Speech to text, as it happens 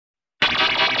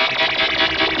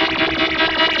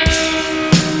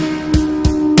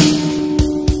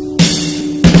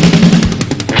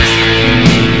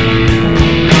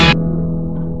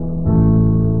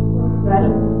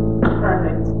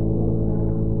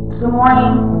Good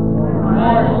morning. Good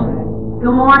morning.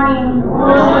 Good morning. Good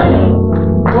morning.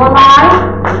 We're live?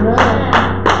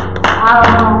 I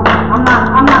don't know.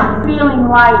 I'm not feeling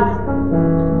life.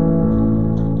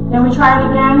 Can we try it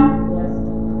again?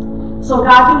 Yes. So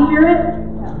God can hear it?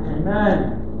 Amen.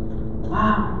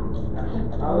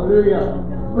 Wow. Hallelujah.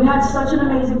 We had such an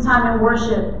amazing time in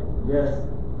worship. Yes.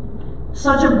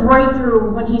 Such a breakthrough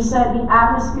when he said the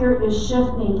atmosphere is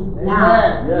shifting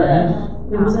now. Yes.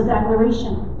 It was a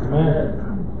declaration.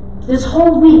 Amen. This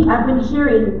whole week I've been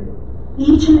hearing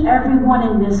each and every one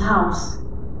in this house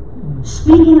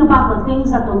speaking about the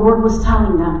things that the Lord was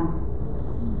telling them.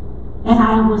 And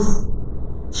I was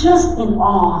just in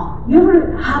awe. You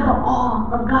ever had the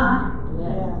awe of God?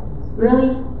 Yes.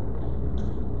 Really?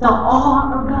 The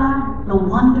awe of God, the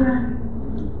wonder,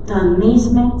 the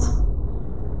amazement.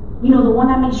 You know, the one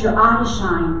that makes your eyes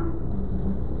shine,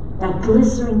 that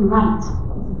glistering light.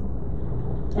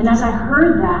 And as I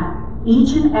heard that,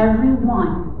 each and every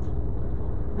one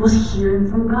was hearing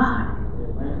from God.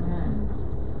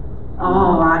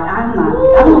 Oh, I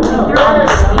don't think you're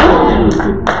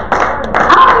understanding.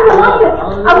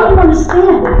 I don't even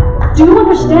understand. Do you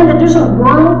understand that there's a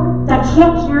world that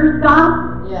can't hear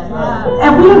God? Yes.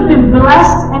 And we have been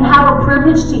blessed and have a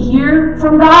privilege to hear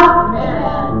from God.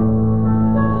 Amen.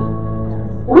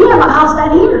 We have a house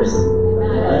that hears.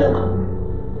 Amen.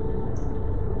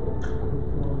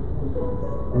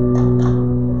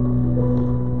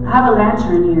 I have a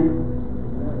lantern here.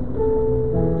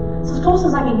 It's as close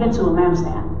as I can get to a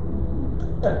lampstand.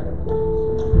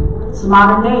 It's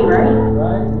modern day, right?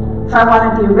 Right. If I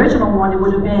wanted the original one, it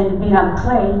would have been made out of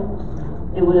clay.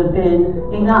 It would have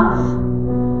been enough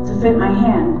to fit my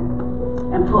hand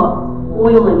and put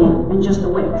oil in it and just a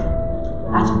wick.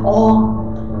 That's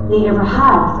all they ever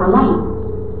had for light.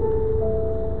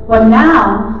 But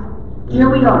now, here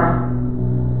we are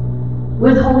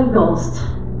with Holy Ghost,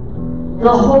 the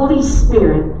Holy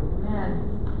Spirit,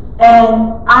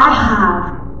 and I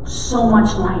have so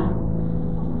much light,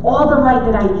 all the light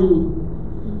that I need.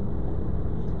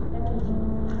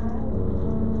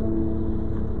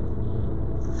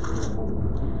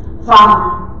 Father,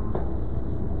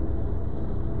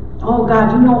 oh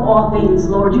God, you know all things,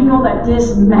 Lord. You know that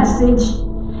this message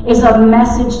is a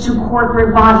message to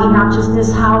corporate body, not just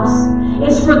this house.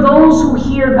 It's for those who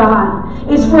hear God.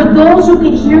 It's for those who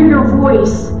can hear your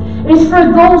voice. It's for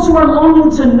those who are longing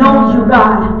to know you,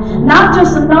 God. Not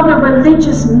just another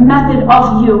religious method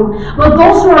of you, but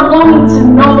those who are longing to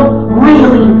know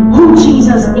really who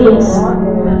Jesus is.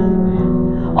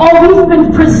 Oh, we've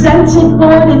been presented,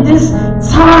 Lord, in this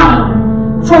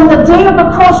time from the day of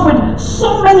the cross with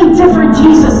so many different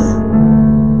Jesus.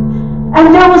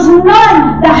 And there was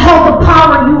none that held the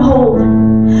power you hold.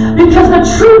 Because the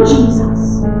true Jesus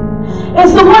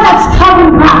is the one that's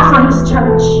coming back for his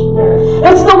church.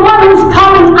 It's the one who's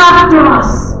coming after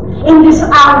us in this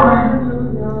hour.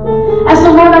 And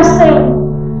so, Lord, I say,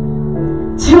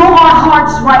 till our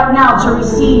hearts right now to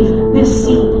receive this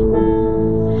seed.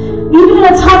 Even in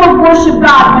a time of worship,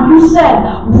 God, when you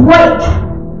said, break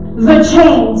the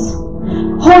chains.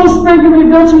 Holy Spirit, you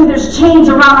revealed to me there's chains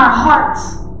around our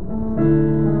hearts.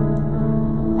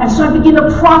 And so I begin to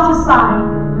prophesy,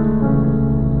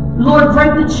 Lord,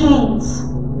 break the chains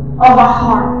of our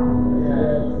heart.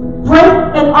 Break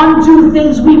and undo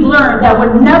things we've learned that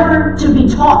were never to be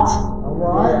taught. All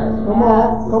right. Come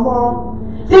on. Come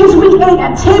on. Things we ate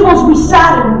at tables we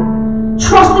sat in,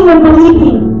 trusting and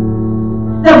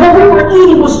believing that what we were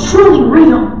eating was truly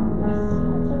real.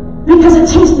 Because it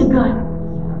tasted good.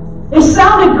 It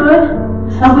sounded good,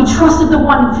 and we trusted the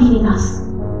one feeding us.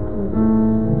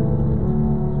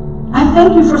 I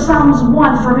thank you for Psalms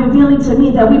 1 for revealing to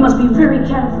me that we must be very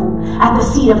careful at the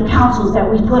seat of councils that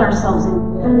we put ourselves in.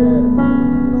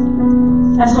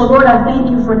 And so, Lord, I thank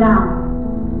you for now.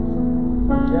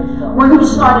 We're going to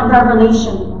start in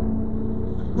Revelation,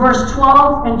 verse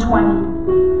 12 and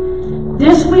 20.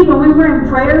 This week when we were in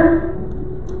prayer,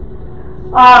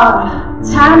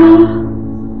 Tammy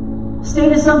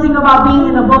stated something about being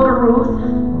in the book of Ruth.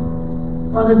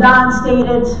 Brother Don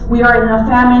stated we are in a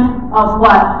famine of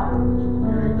what?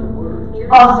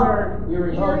 Of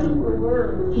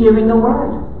hearing the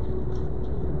word.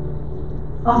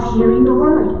 Of hearing the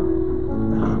word.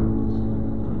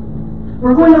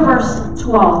 We're going to verse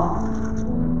 12.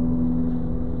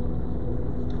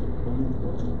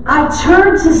 I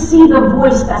turned to see the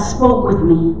voice that spoke with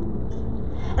me.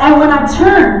 And when I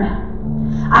turned,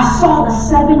 I saw the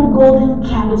 7 golden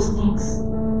candlesticks.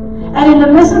 And in the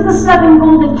midst of the 7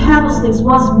 golden candlesticks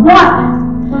was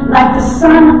one like the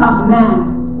Son of Man,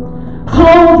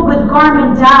 clothed with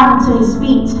garment down to his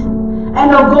feet,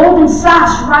 and a golden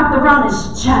sash wrapped around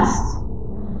his chest.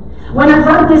 When I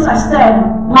heard this, I said,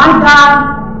 my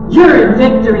God, you're in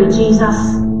victory,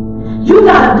 Jesus. You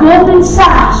got a golden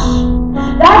sash.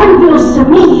 That reveals to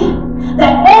me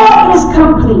that all is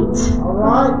complete. All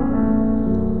right.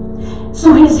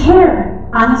 So his hair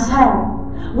on his head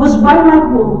was white like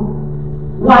wool,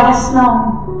 white as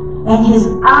snow, and his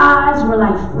eyes were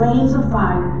like flames of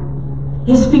fire.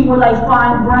 His feet were like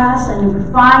fine brass and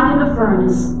refined in the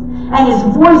furnace, and his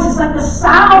voice is like the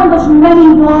sound of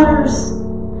many waters.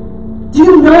 Do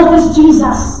you know this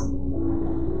Jesus?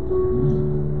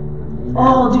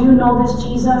 Oh, do you know this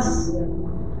Jesus?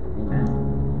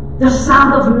 The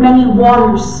sound of many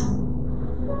waters.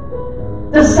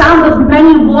 The sound of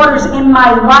many waters in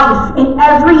my life, in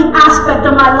every aspect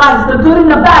of my life, the good and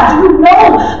the bad. Do you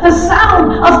know the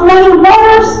sound of many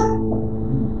waters?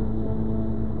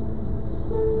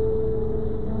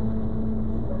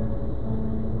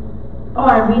 Oh,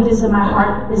 I read this and my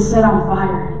heart is set on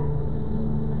fire.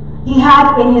 He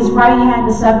had in his right hand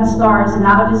the 7 stars, and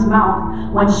out of his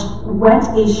mouth went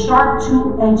a sharp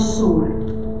 2-edged sword.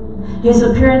 His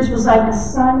appearance was like the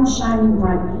sun shining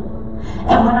brightly.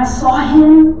 And when I saw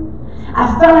him, I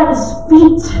fell at his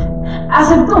feet as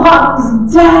if though I was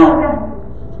dead.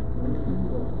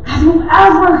 Have you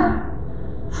ever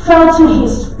fell to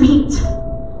his feet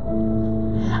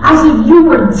as if you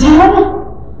were dead?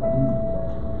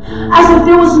 As if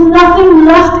there was nothing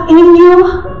left in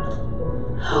you?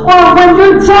 Or when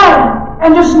you're dead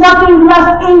and there's nothing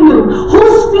left in you,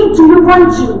 whose feet do you run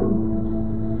to?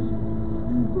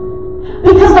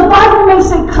 Because the Bible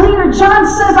makes it clear. John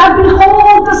says, I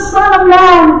behold the Son of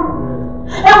Man.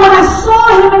 And when I saw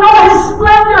him in all his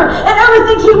splendor and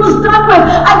everything he was done with,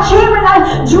 I came and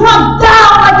I dropped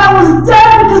down like I was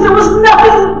dead, because there was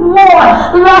nothing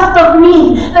more left of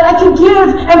me that I could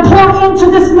give and pour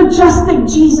into this majestic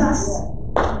Jesus.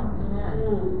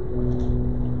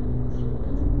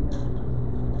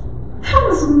 There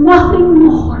was nothing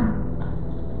more.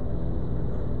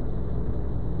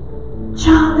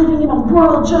 John living in a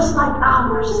world just like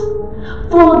ours,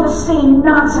 full of the same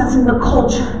nonsense in the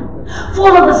culture,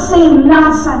 full of the same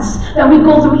nonsense that we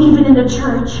go through even in the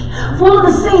church, full of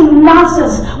the same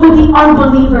nonsense with the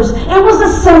unbelievers. It was the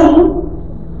same,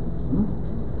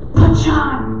 but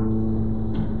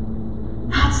John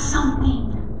had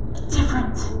something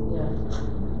different.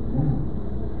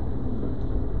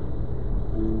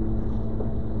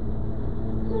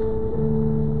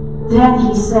 Then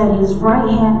he set his right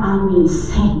hand on me,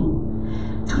 saying,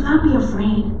 do not be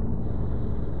afraid,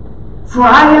 for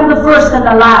I am the first and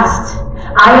the last.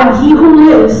 I am he who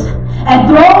lives, and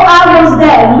though I was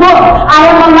dead, look, I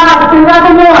am alive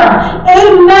forevermore.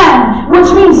 Amen, which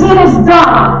means it is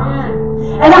done.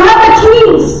 And I have the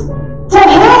keys to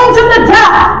Hades and the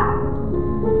death.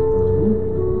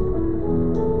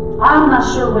 I'm not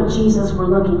sure what Jesus we're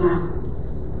looking at.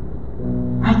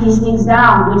 Write these things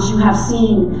down which you have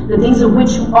seen, the things of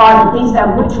which you are, the things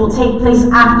that which will take place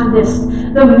after this,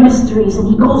 the mysteries. And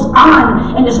he goes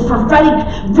on in this prophetic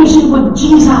vision with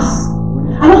Jesus.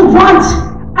 I don't want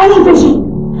any vision.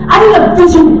 I need a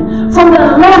vision from the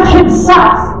Lamb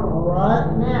himself. All right.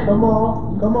 Come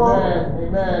on. Come on.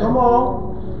 Amen. Come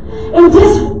on. In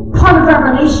this part of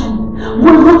Revelation,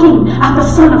 we're looking at the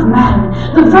Son of Man,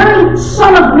 the very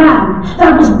Son of Man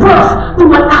that was birthed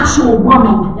through an actual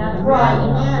woman. That's right.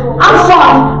 I'm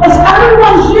sorry, is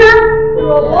everyone here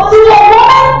through a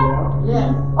woman?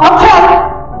 Yes. Okay.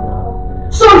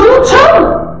 So you too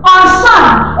are a son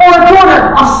or a daughter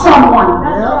of someone.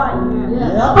 That's right. Yes.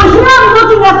 But here I'm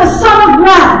looking at the Son of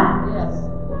Man, Yes.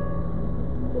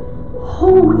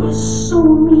 who is so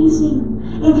amazing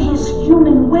in his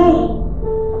human way.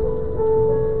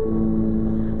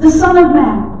 The Son of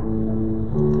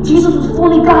Man. Jesus was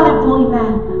fully God and fully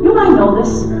man. You might know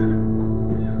this.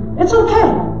 It's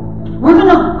okay. We're going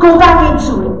to go back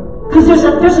into it, because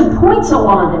there's a point to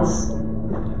all of this.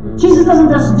 Jesus doesn't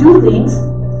just do things.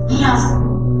 He has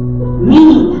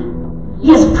meaning. He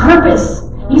has purpose.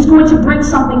 He's going to bring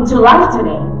something to life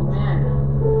today.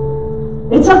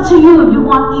 It's up to you if you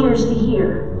want ears to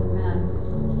hear.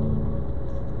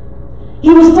 He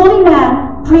was fully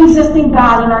man, pre-existing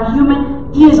God, and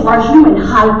he is our human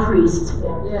high priest.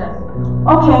 Yes.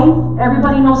 Okay,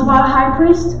 everybody knows about a high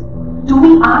priest? Do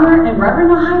we honor and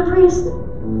reverence a high priest?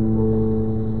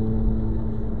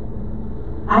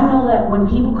 I know that when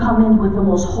people come in with the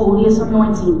most holiest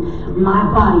anointing,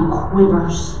 my body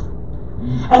quivers.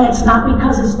 And it's not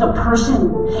because it's the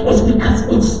person, it's because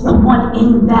it's the one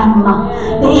in them.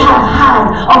 They have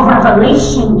had a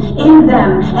revelation in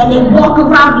them, and they walk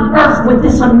around the earth with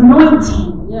this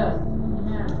anointing. Yes.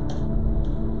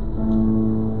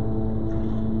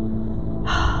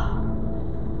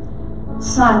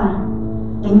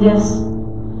 Son in this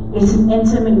is an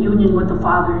intimate union with the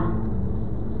Father.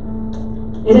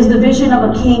 It is the vision of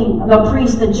a king, the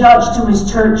priest, the judge to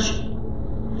his church.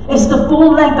 It's the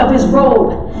full length of his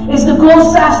robe. It's the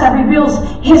gold sash that reveals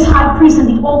his high priest and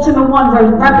the ultimate one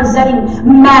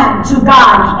representing man to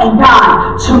God and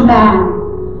God to man.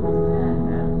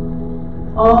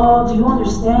 Oh, do you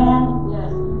understand?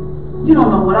 Yes. You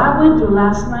don't know what I went through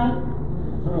last night.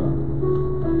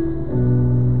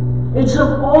 It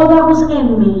took all that was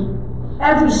in me,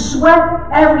 every sweat,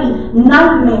 every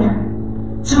nightmare,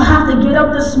 to have to get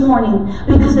up this morning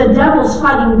because the devil's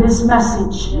fighting this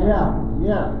message. Yeah.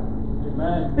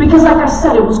 Amen. Because like I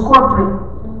said, it was corporate.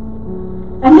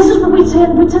 And this is what we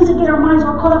tend to get our minds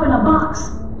all caught up in a box.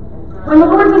 When the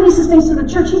Lord releases things to the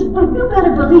church, you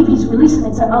better believe he's releasing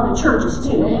it to other churches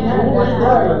too.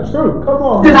 That's true. Come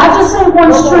on. Did I just say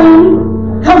one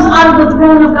stream comes out of the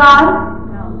throne of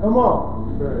God? Come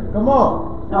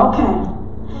on. Okay.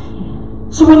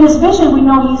 So in this vision, we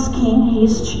know he's king.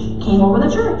 He's king over the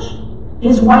church.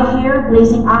 His white hair,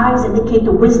 blazing eyes indicate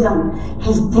the wisdom,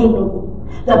 his dignity,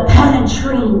 the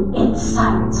penetrating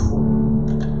insight.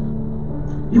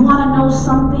 You want to know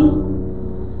something?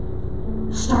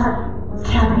 Start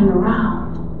carrying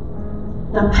around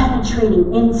the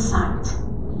penetrating insight,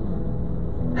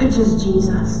 which is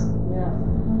Jesus.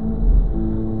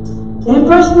 In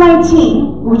verse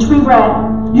 19, which we read,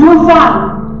 you will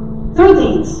find three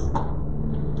things.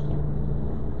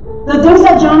 The things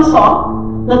that John saw,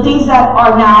 the things that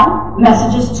are now,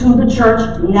 messages to the church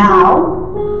now,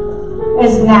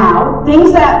 is now.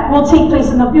 Things that will take place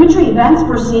in the future, events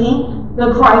preceding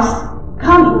the Christ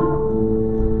coming.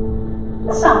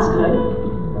 That sounds good.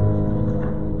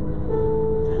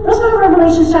 Let's go to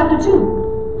Revelation chapter 2.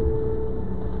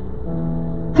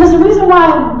 Because the reason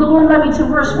why the Lord led me to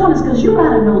verse 1 is because you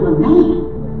got to know the man.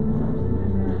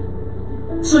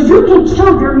 So you can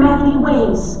kill your manly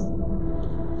ways.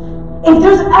 If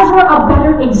there's ever a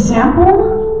better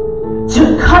example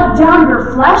to cut down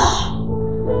your flesh,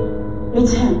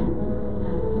 it's him.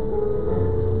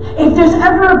 If there's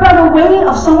ever a better way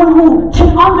of someone who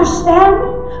can understand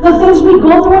the things we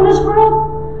go through in this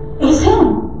world, it's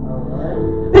him.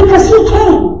 Because he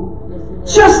came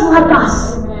just like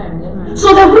us.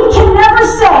 So that we can never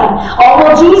say, oh,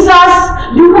 well, Jesus,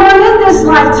 you weren't in this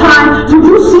lifetime. Do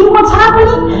you see what's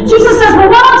happening? Jesus says,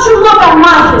 well, why don't you look at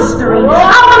my history?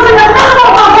 I was in the middle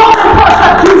of a Roman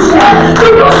persecution. Do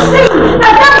you see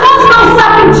that there was no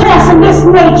second chance in this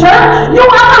nature? You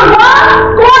either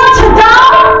were going to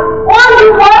die or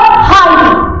you were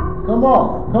hiding. Come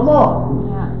on.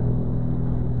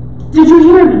 Did you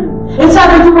hear me? It's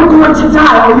either you were going to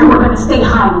die or you were going to stay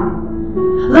hiding.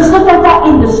 Let's look at that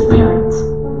in the spirit.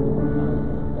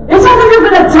 It's either you're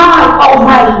going to die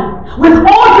already with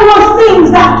all your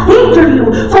things that hinder you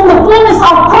from the fullness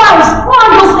of Christ, or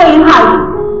you'll stay in hiding.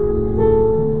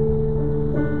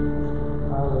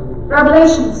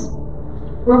 Revelations.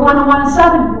 We're going to 1 and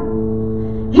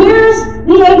 7. Here's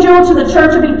the angel to the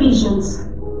church of Ephesians.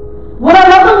 What I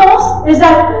love the most is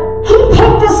that he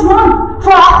picked this month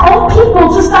for our own people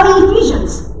to study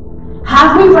Ephesians.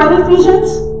 Have we read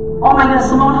Ephesians? Oh my goodness,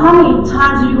 Simone, how many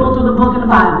times do you go through the book of the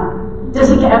Bible?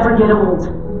 Does it ever get old?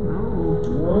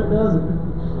 No, it doesn't.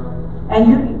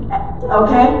 And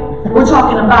okay? We're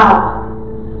talking about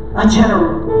a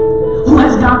general who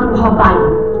has gone through her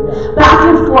Bible, back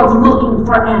and forth looking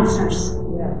for answers.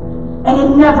 And it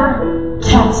never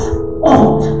gets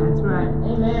old. That's right.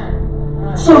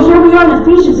 Amen. So here we are in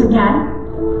Ephesians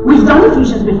again. We've done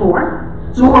Ephesians before.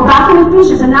 So we're back in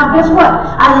Ephesians, and now guess what?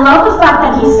 I love the fact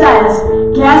that he says,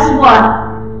 guess what?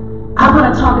 I'm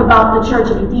going to talk about the church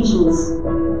of Ephesians.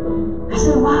 I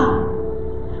said, wow.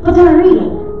 But then I read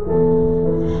it.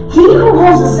 He who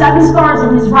holds the 7 stars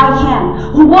in his right hand,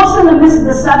 who walks in the midst of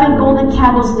the 7 golden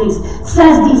candlesticks,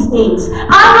 says these things.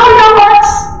 I know your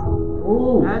works.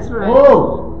 Oh, that's right.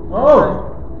 Oh.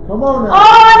 Come on now. Oh,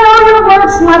 I know your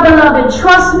works, my beloved.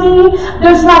 Trust me,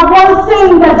 there's not one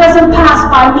thing that doesn't pass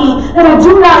by me that I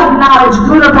do not acknowledge,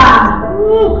 good or bad.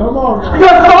 Ooh, come on now.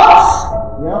 Your thoughts,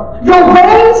 your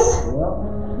ways,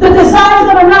 the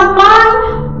desires that are not mine.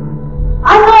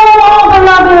 I know all,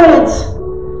 beloved.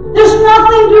 There's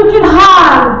nothing you can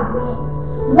hide.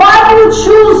 Why do you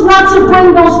choose not to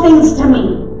bring those things to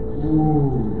me?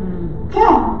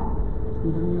 Okay.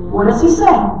 What does he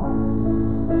say?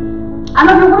 I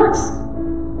know your works.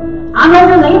 I know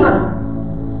your labor.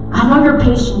 I know your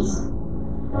patience.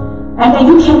 And that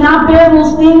you cannot bear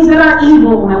those things that are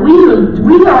evil. And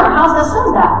we are a house that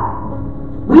says that.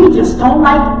 We just don't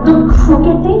like the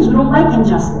crooked things. We don't like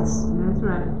injustice. That's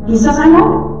right. He says, I know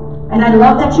it. And I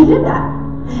love that you did that.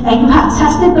 And you have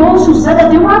tested those who said that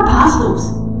they were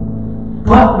apostles,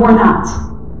 but were not,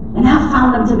 and have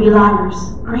found them to be liars.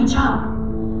 Great job.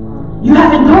 You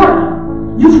have endured.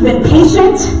 You've been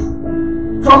patient.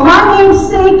 For my name's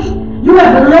sake, you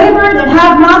have labored and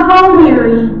have not grown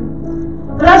weary.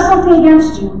 But I have something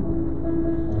against you.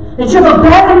 That you have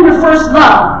abandoned your first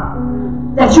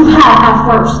love that you had at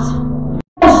first.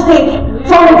 Mistake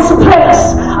from its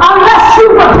place unless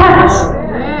you repent.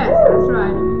 Yes, that's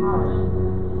right.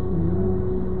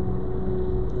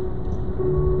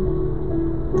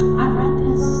 I read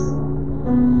this.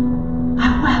 I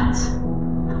wept.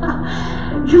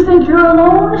 You think you're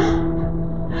alone?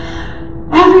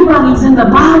 Everybody's in the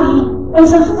body.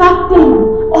 It's affecting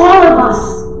all of us.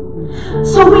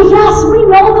 So we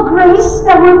know the grace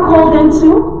that we're called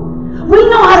into. We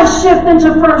know how to shift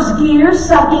into first gear,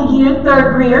 second gear,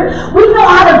 third gear. We know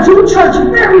how to do church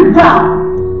very well.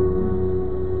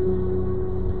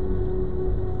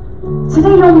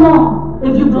 Today you'll know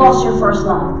if you've lost your first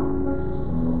love.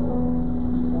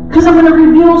 Because I'm going to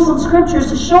reveal some scriptures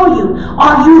to show you.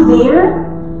 Are you there?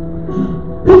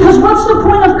 Because what's the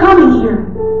point of coming here?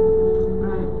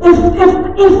 If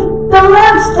the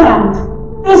lampstand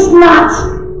is not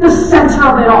the center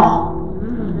of it all.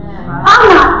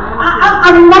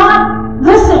 I'm not,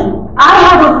 listen, I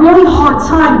have a really hard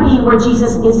time being where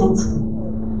Jesus isn't.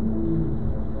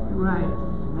 Right.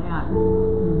 Yeah.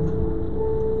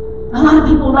 A lot of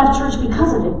people left church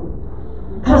because of it.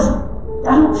 Because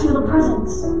I don't feel the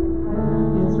presence.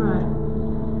 That's right.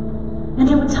 And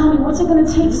they would tell me, what's it going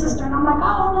to take, sister? And I'm like,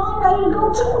 I don't know, I'm ready to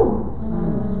go too.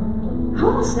 I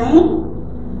won't stay.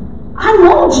 I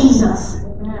know Jesus.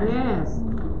 Yes.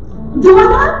 Do I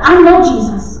not? I know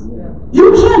Jesus.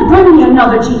 You can't bring me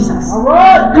another Jesus. All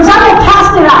right. Because I will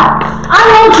cast it out. I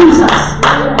know Jesus.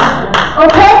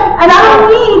 Okay? And I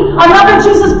don't need another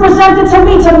Jesus presented to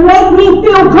me to make me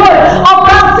feel good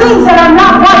about things that are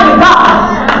not right with God.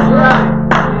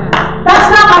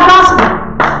 That's not my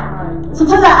gospel.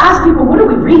 Sometimes I ask people, what are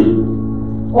we reading?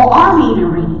 Or are we even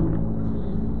reading?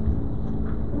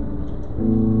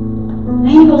 And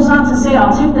he goes on to say,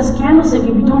 I'll take this candlestick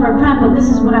if you don't repent, but this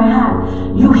is what I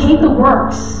had. You hate the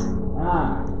works.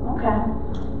 Okay.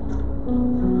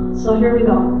 So here we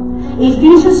go.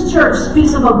 Ephesians church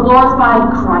speaks of a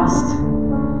glorified Christ.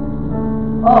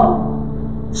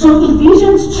 Oh. So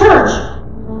Ephesians church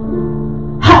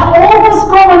had all this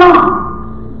going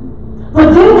on,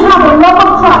 but didn't have the love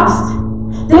of Christ.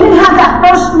 They didn't have that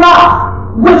first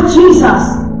love with Jesus.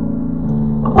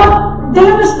 But they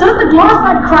understood the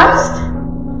glorified Christ?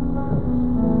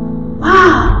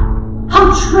 Wow. How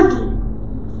tricky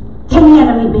can the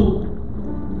enemy be?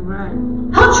 Right.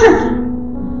 How tricky.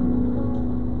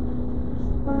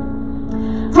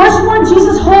 Verse 1,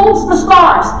 Jesus holds the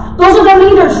stars. Those are the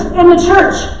leaders in the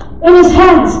church in his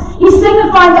hands. He's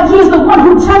signifying that he is the one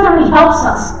who tenderly helps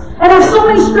us. And there's so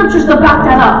many scriptures to back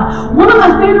that up. One of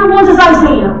my favorite ones is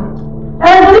Isaiah. And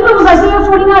I believe it was Isaiah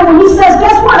 49 when he says,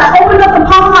 guess what? I opened up the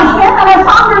palm of my hand and I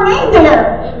found your name there.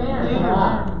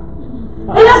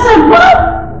 And I said, what?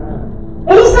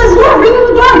 And he says, yeah, read it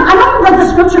again. I know you've read the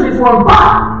scripture before,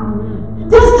 but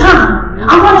this time,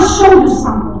 I want to show you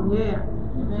something. Yeah.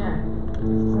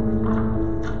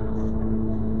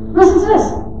 Listen to this.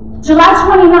 July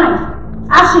 29th,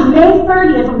 actually May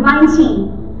 30th of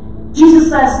 19, Jesus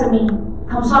says to me,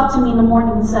 comes up to me in the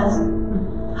morning and says,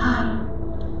 hi,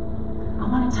 I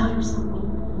want to tell you something.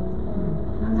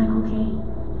 And I'm like, okay.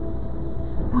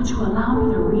 Would you allow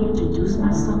me to reintroduce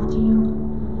myself to you?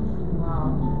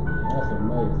 That's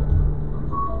amazing.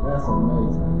 That's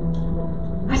amazing.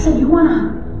 I said, you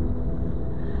wanna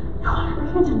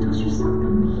reintroduce yourself to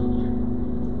me?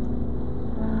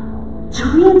 To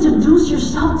reintroduce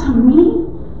yourself to me?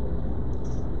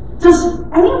 Does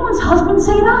anyone's husband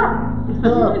say that?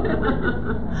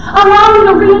 Allow me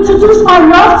to reintroduce my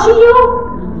love to you?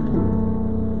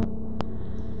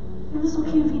 And it's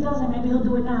okay if he doesn't, maybe he'll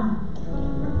do it now.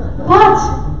 But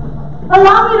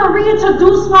allow me to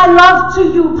reintroduce my love to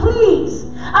you, please.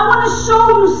 I want to show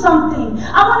you something.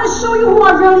 I want to show you who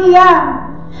I really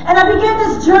am. And I began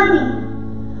this journey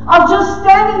of just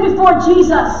standing before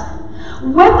Jesus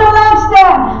with the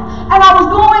lampstand, and I was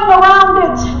going around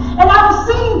it, and I was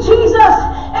seeing Jesus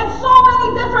in so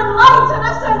many different lights, and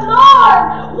I said,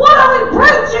 Lord, what are we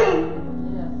preaching?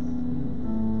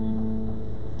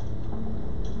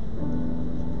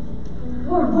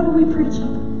 Lord, what are we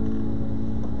preaching?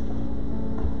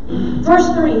 Verse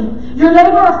 3, your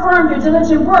labor affirmed your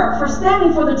diligent work for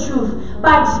standing for the truth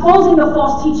by exposing the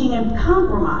false teaching and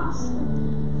compromise.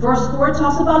 Verse 4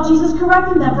 talks about Jesus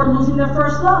correcting them for losing their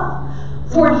first love.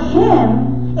 For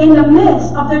him, in the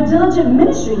midst of their diligent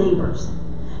ministry labors,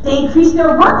 They increase their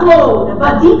workload,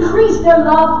 but decrease their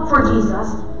love for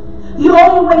Jesus. The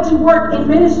only way to work in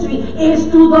ministry is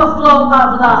through the flow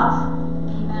of love.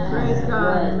 Praise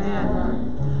God.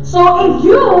 Amen. So if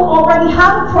you already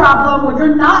have a problem where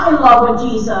you're not in love with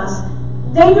Jesus,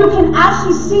 then you can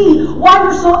actually see why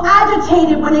you're so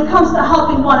agitated when it comes to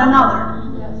helping one another.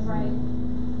 That's right.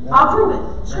 I'll prove it.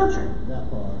 Scripture. That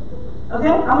part. Okay?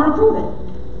 I'm going to prove it.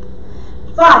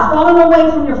 5, falling away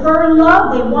from your fervent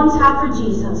love they once had for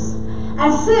Jesus.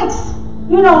 And 6,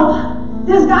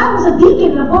 this guy was a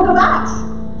deacon in the book of Acts,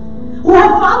 who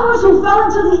had followers who fell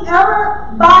into the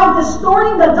error by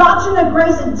distorting the doctrine of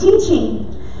grace and teaching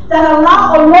that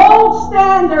allow a low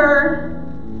standard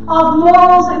of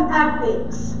morals and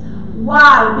ethics.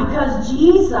 Why? Because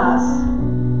Jesus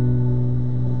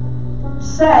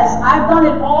says, I've done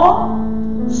it all,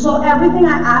 so everything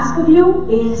I ask of you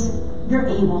is you're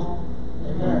able.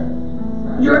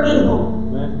 Amen. You're able.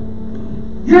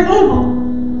 Amen. You're able.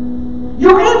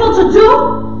 You're able to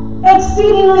do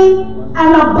exceedingly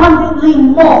and abundantly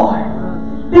more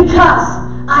because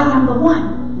I am the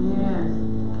one. Yes.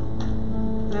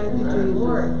 Thank you,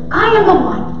 Jesus. I am the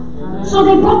one. So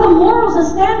they brought the morals and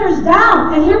standards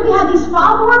down. And here we have these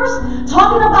followers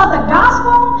talking about the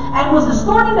gospel and was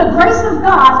distorting the grace of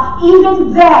God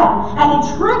even then. And it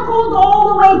trickled all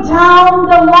the way down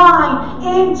the line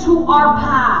into our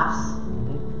paths.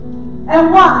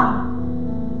 And why?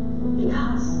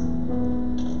 Because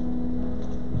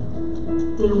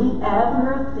did we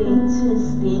ever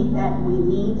think that we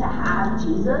need to have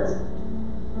Jesus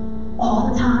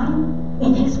all the time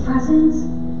in his presence?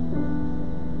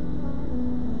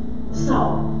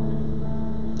 So,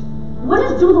 what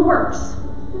is do the works?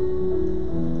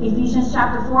 Ephesians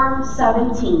chapter 4,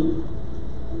 17.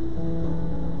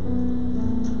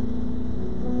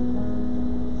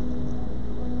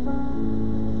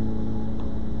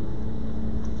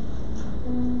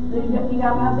 You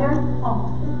got me up there?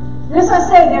 Oh. This I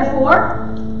say, therefore,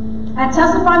 and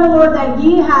testify in the Lord that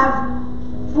ye have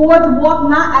forth walk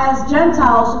not as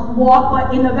Gentiles walk,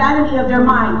 but in the vanity of their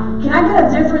mind. Can I get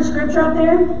a different scripture up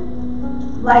there?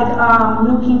 Like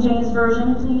New King James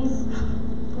Version, please.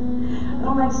 I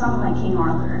don't like something like King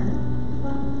Arthur.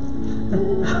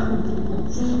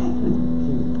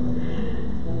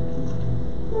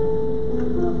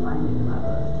 I'll find it in my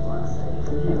book. One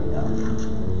second. Here we go.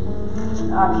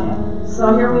 Okay,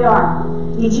 so here we are.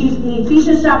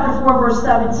 Ephesians chapter 4, verse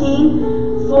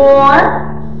 17. For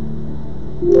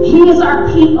he is our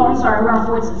peace. Oh, I'm sorry, we're on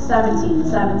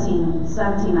 17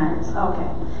 Iris. Okay.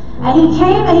 And he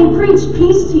came and he preached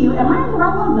peace to you. Am I in the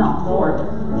right one? No,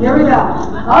 4. Here we go.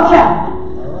 Okay.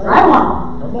 Right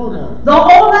one. Come on now. The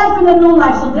old life and the new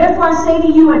life. So therefore I say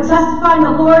to you and testify in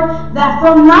the Lord that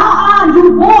from now on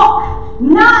you walk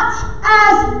not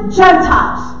as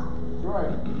Gentiles. Right.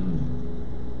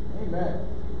 Amen.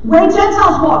 Way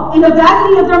Gentiles walk, in the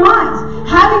vanity of their minds,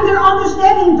 having their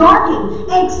understanding darkened,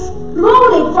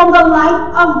 excluded from the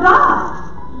life of God.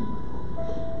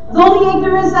 Though the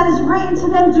ignorance that is written to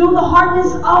them due the hardness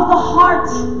of the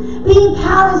heart, being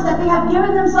callous that they have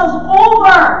given themselves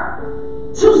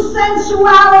over to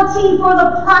sensuality for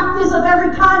the practice of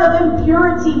every kind of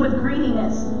impurity with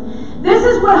greediness. This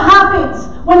is what happens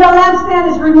when the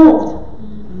lampstand is removed.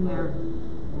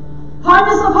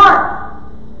 Hardness of heart.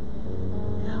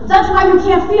 That's why you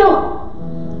can't feel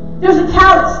them. There's a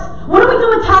callus. What do we do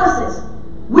with calluses?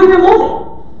 We remove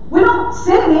it. We don't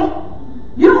sit in it.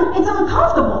 It's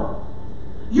uncomfortable.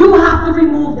 You have to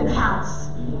remove the callus.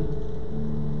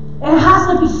 It has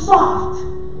to be soft.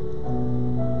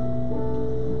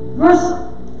 Verse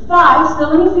 5,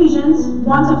 still in Ephesians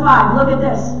 1 to 5. Look at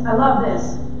this. I love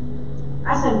this.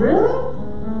 I said, really?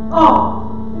 Oh,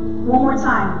 one more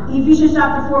time. Ephesians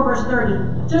chapter 4, verse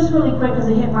 30. Just really quick because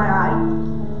it hit my eye.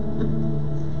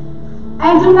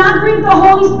 And do not grieve the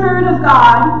Holy Spirit of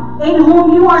God, in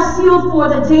whom you are sealed for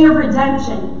the day of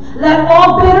redemption. Let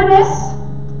all bitterness,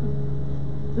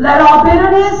 let all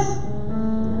bitterness,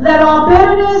 let all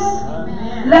bitterness,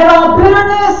 let all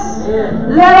bitterness,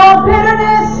 let all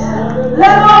bitterness,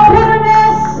 let all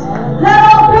bitterness, let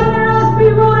all bitterness be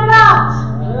rooted out.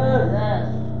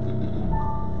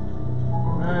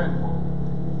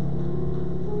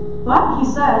 But he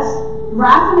says,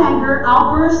 wrath and anger,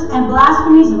 outbursts, and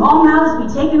blasphemies, and all malice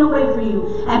be taken away from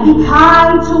you, and be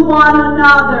kind to one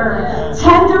another,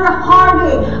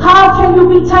 tender-hearted. How can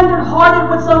you be tender-hearted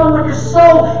with someone when you're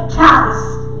so callous?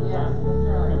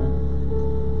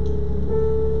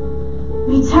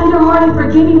 Be tender-hearted,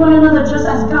 forgiving one another, just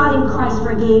as God in Christ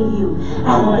forgave you.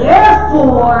 And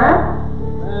therefore,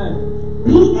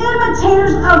 be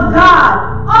imitators of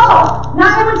God. Oh,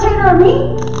 not imitator of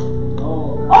me?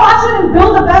 Oh, I shouldn't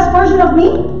build the best version of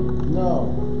me?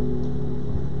 No.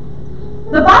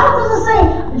 The Bible doesn't say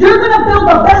you're going to build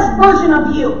the best version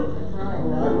of you.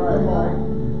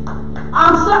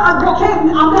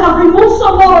 I'm going to remove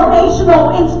some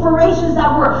motivational inspirations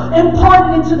that were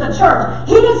imparted into the church.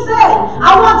 He didn't say,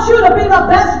 I want you to be the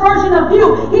best version of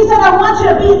you. He said, I want you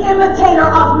to be an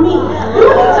imitator of me. You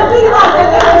need to be like the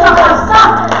image of my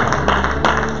son.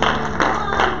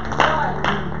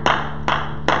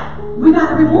 We got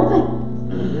to remove it.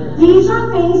 These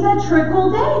are things that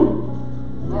trickled in.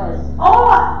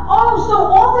 Oh, so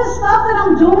all this stuff that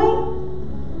I'm doing,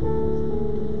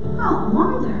 no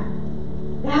wonder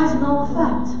it has no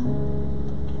effect.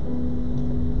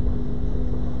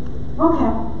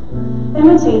 Okay.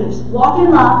 Imitators, walk in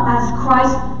love as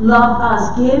Christ loved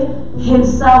us. Give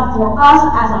himself for us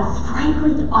as a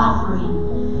fragrant offering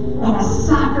and a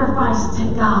sacrifice to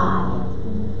God.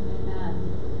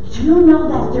 Do you know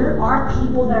that there are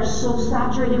people that are so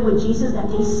saturated with Jesus that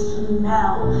they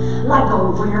smell like a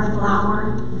rare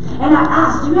flower? And I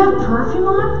asked, do you have perfume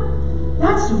on?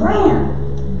 That's rare.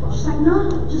 She's like, no,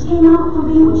 just came out from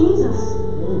being with Jesus.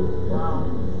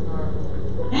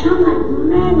 And I'm like,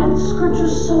 man, that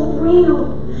scripture's so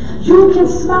real. You can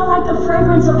smell like the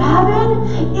fragrance of heaven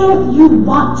if you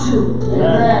want to.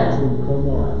 Yeah. Come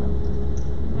on.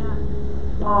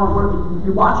 Oh,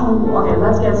 you're watching? Okay,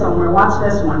 let's get somewhere. Watch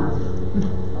this one.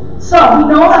 So, we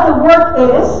know that the work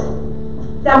is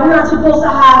that we are supposed to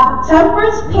have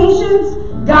temperance, patience,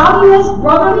 godliness,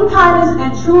 brotherly kindness,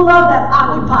 and true love that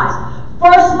occupies.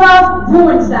 First love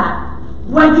ruins that.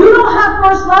 When you don't have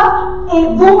first love, it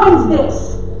ruins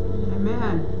this.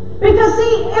 Amen. Because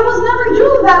see, it was never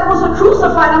you that was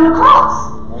crucified on the cross.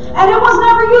 And it was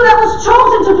never you that was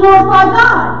chosen to glorify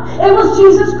God. It was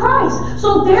Jesus Christ.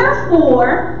 So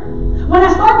therefore, when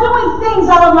I start doing things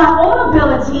out of my own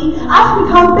ability, I've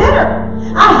become bitter.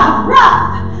 I have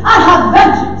wrath. I have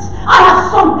vengeance. I have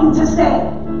something to say.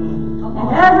 And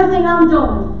everything I'm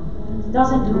doing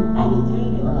doesn't do anything.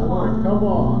 Come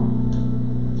on.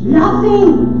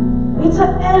 Nothing. It's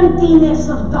an emptiness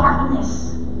of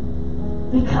darkness.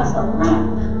 Because the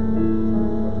lamp,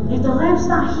 if the lamp's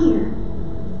not here,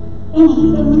 in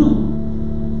me,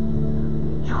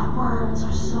 your words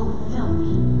are so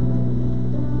filthy.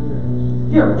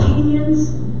 Your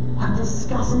opinions are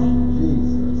disgusting.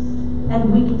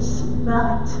 And we can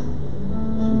smell it.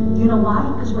 You know why?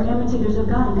 Because we're imitators of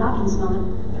God and God can smell it.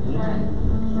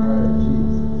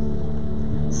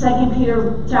 2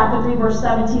 Peter chapter 3 verse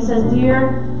 17 says,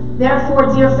 Therefore,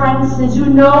 dear friends, since you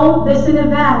know this in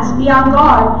advance, be on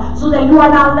guard, so that you are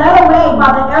not led away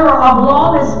by the error of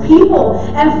lawless people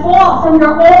and fall from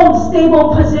your own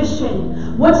stable position.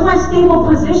 What's my stable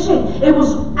position? It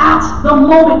was at the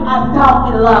moment I fell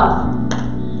in love.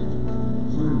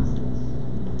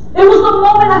 It was the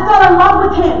moment I fell in love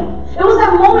with him. It was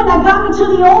that moment that got me to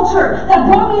the altar, that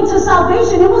brought me into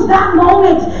salvation. It was that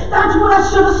moment. That's what I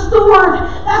should have stewarded.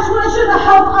 That's what I should have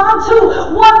held on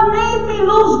to. What made me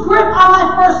lose grip on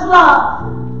my first love?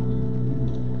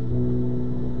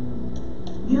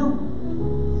 You.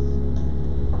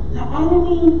 The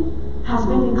enemy has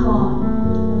been declawed.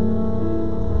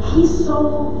 He's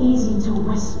so easy to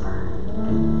whisper.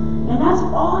 And that's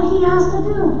all he has to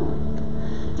do.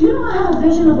 Do you know I have a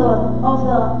vision of the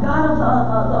God of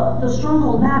the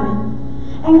stronghold Mammon?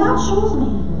 And God shows me.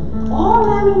 All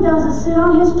Mammon does is sit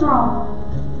on his throne.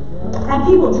 And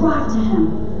people drive to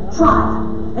him. Drive.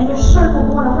 And there's circle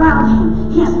going around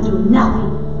him. He has to do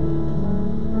nothing.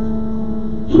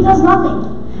 He does nothing.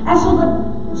 And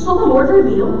so the Lord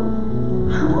revealed,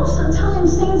 most of the time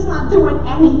Satan's not doing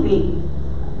anything.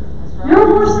 Your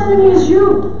worst enemy is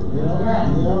you.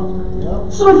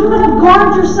 So if you would have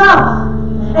guarded yourself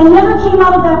and never came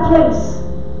out of that place,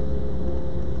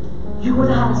 you would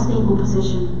have had a stable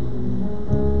position.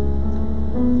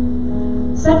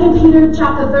 2 Peter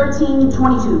chapter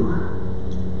 13:22.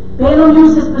 Balaam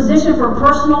used his position for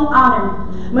personal honor,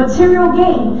 material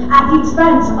gain at the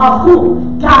expense of who?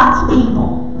 God's people.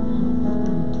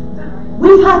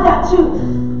 We've had that too.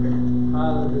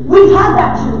 We've had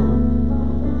that too.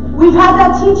 We've had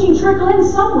that teaching trickle in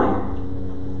somewhere.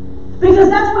 Because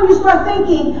that's when you start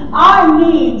thinking, I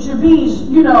need to be,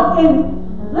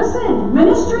 listen,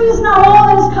 ministry is not all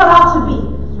that it's cut out to be.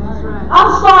 That's right.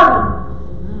 I'm sorry.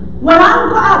 When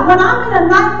I'm in the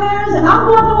nightmares and I'm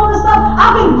going through all this stuff,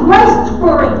 I've been graced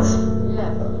for it.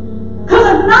 Because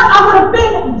if not, I would have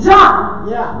been done.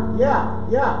 Yeah.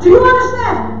 Do you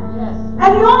understand? Yes. And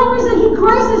the only reason he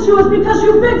graces you is because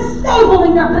you've been stable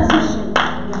in your position.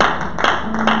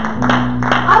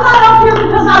 I'm not up here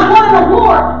because I won an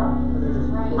award.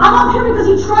 I'm up here because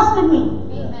he trusted me.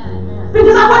 Amen.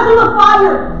 Because I went through the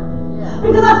fire.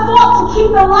 Because I fought to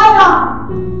keep the light on.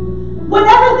 When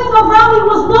everything around me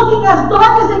was looking as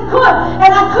dark as it could,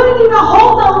 and I couldn't even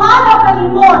hold the light up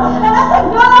anymore. And I said,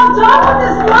 God, I'm done with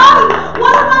this light.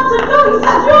 What am I to do? He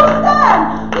says, you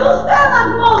stand. You stand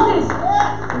like Moses.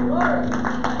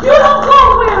 You don't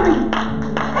grow weary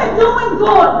in doing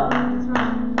good.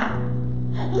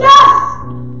 Yes,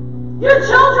 your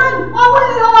children are where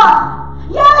they are.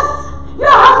 Yes,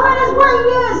 your husband is where he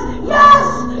is. Yes,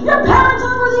 your parents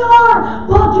are where they are.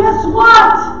 But guess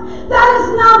what? That is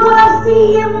not what I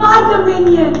see in my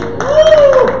dominion.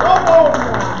 Woo! Come on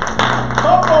now.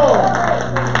 Come on.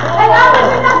 And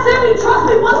everything that's in me, trust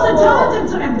me, wants to judge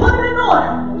and put it in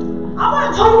order. I want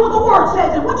to tell you what the word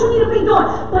says and what you need to be doing.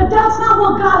 But that's not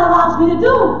what God allows me to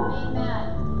do.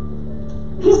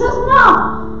 Amen. He says,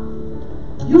 no.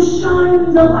 You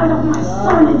shine the light of my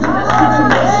son into this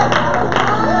situation.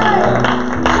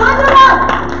 Shine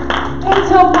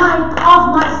the light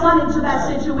of my son into that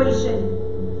situation.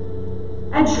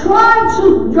 And try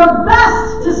your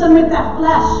best to submit that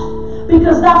flesh,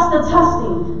 because that's the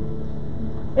testing.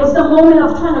 It's the moment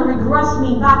of trying to regress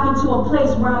me back into a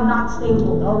place where I'm not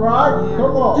stable. All right,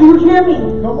 come on. Do you hear me?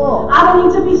 Come on. I don't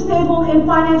need to be stable in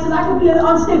finances. I could be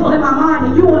unstable in my mind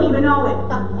and you won't even know it.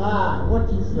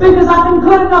 What you say? Because I've been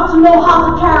good enough to know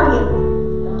how to carry it.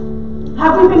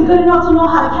 Have we been good enough to know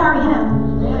how to carry him?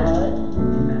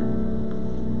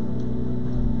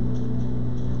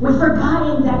 We've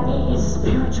forgotten that it is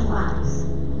spiritualized.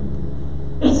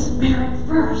 It's spirit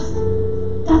first.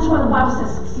 That's why the Bible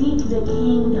says, seek the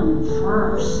kingdom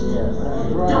first. Yes,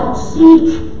 right. Don't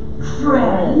seek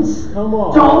friends. Come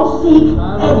on. Don't seek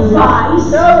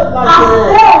advice. I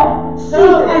said,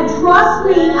 seek and trust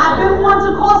me. I've been one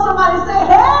to call somebody and say,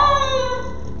 hey,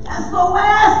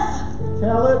 SOS.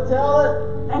 Tell it.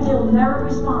 And they'll never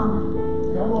respond.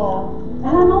 Come on.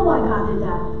 And I know why God did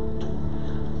that.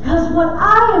 Because what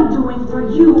I am doing for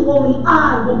you, only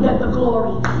I will get the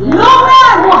glory. Yeah. No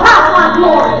man will have my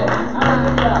glory.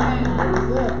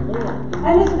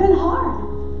 And it's been hard.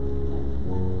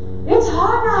 It's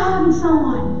hard not having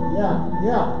someone.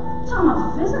 Yeah. Talking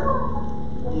about physical.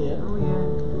 Yeah. Oh,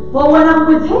 yeah. But when I'm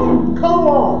with him, come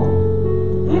on.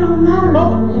 It don't matter.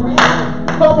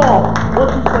 Come on. What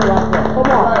you say right there? Come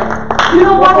on. You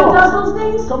know why he does those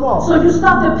things? Come on. So you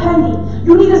stop depending.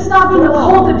 You need to stop being a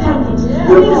codependent. Yeah.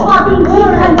 You need to start being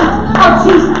dependent of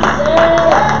Jesus.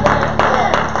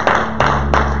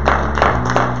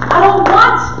 I don't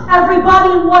want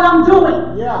everybody in what I'm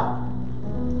doing. Yeah.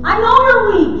 I know you're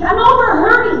weak. I know we're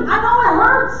hurting. I know it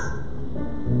hurts.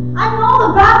 I know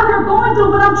the battle you're going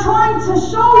through, but I'm trying to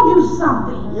show you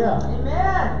something. Yeah.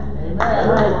 Amen.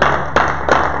 Amen.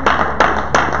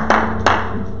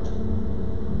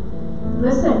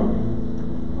 Listen,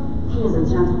 he is a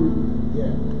gentleman.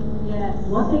 Yeah. Yes.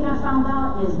 One thing I found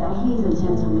out is that he's a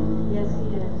gentleman. Yes, he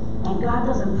is. And God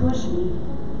doesn't push me.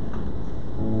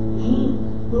 He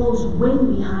blows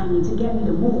wind behind me to get me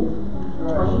to move.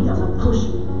 Right. But he doesn't push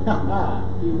me. Come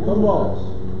on.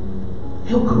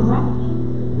 He'll correct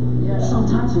me. Yeah.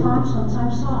 Sometimes firm,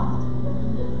 sometimes soft.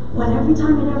 But every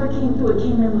time it ever came through, it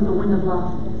came in with a wind of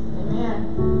love. Amen.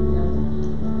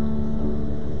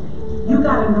 You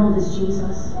gotta know this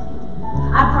Jesus.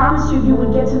 I promise you, if you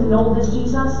would get to know this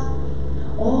Jesus,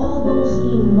 all those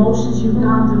emotions you've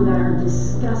gone through that are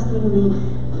disgustingly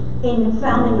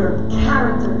found in your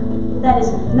character, that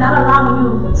is not allowing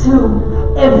you to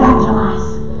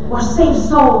evangelize or save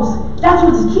souls, that's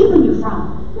what it's keeping you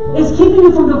from. It's keeping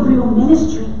you from the real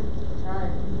ministry.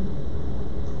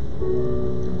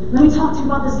 Let me talk to you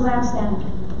about this lampstand,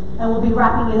 and we'll be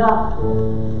wrapping it up.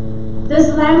 This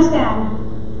lampstand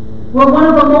were one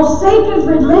of the most sacred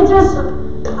religious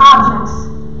objects,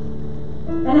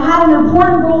 and it had an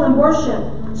important role in worship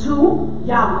to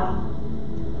Yahweh.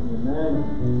 Amen.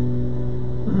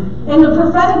 In the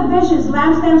prophetic visions,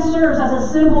 lampstand serves as a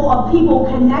symbol of people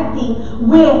connecting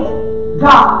with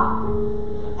God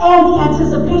and the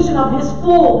anticipation of his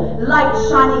full light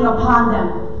shining upon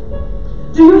them.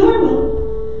 Do you hear me?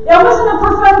 It wasn't a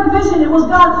prophetic vision, it was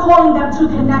God calling them to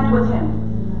connect with him.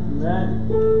 Amen.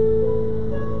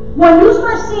 When you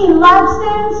start seeing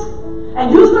lampstands,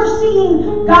 and you start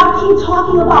seeing God keep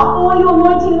talking about oil,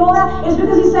 anointing, and all that, it's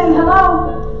because he's saying,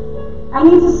 hello, I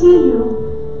need to see you.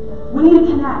 We need to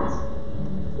connect.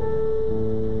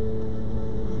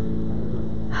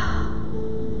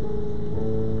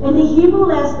 In the Hebrew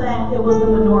lampstand, it was the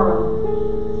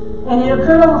menorah. And it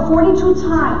occurred over 42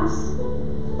 times.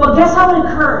 But guess how it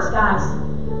occurs, guys?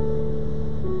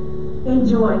 In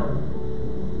joy.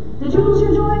 Did you lose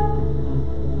your joy?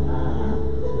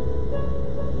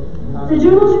 Did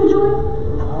you lose your joy?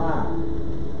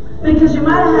 Because you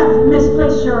might have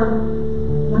misplaced your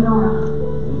menorah.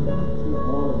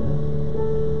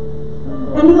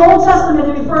 In the Old Testament,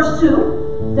 it refers to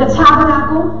the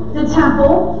tabernacle, the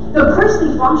temple, the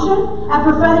priestly function, and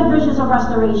prophetic visions of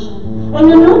restoration. In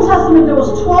the New Testament, there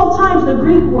was 12 times the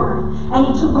Greek word, and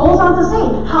he goes on to say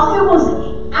how it was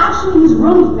actually, he's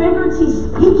really figuratively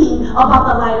speaking about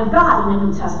the light of God in the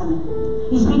New Testament.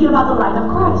 He's speaking about the light of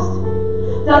Christ.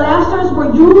 The lampstands were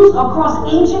used across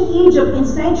ancient Egypt in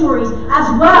sanctuaries as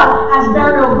well as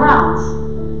burial grounds.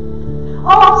 Oh,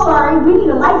 I'm sorry, we need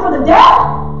a light for the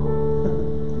dead?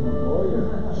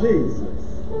 Jesus.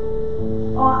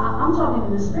 Oh, I'm talking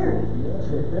in the spirit.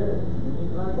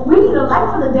 We need a light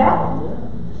for the dead?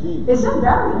 It's in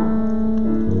burial.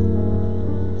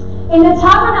 In the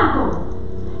tabernacle,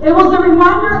 it was the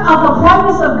reminder of the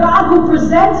brightness of God who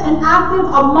presents and active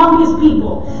among his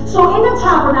people. So in the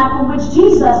tabernacle, which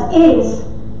Jesus is,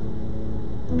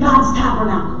 God's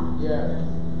tabernacle. Yes.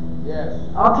 Yes.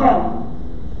 Okay.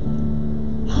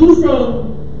 He's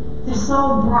saying, it's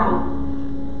so bright.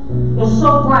 It's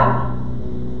so bright.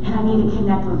 And I need to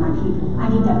connect with my people. I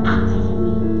need them active in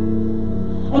me.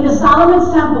 In the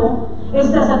Solomon's temple, it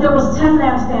says that there was 10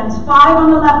 lampstands, 5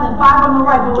 on the left and 5 on the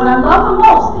right. But what I love the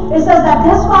most, it says that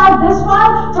this five,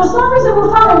 for some reason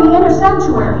we found in the inner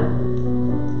sanctuary.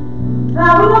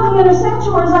 Now we know the inner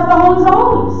sanctuary is like the holies of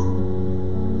holies.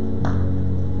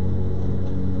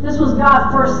 This was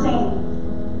God first saying,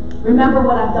 remember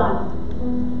what I've done.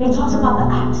 It talks about the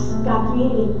acts God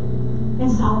created in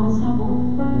Solomon's temple.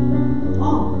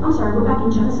 Oh, I'm sorry, we're back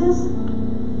in Genesis?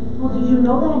 Well, did you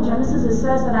know that in Genesis it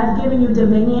says that I've given you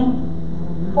dominion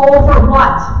over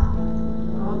what?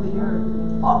 All the earth.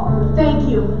 Oh, thank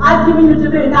you. I've given you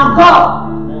dominion. Now go.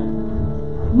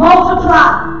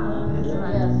 Multiply.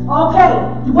 Yes. Okay,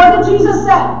 what did Jesus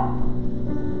say?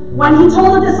 When he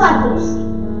told the disciples,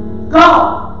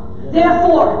 go,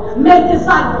 therefore, make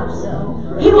disciples.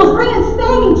 He was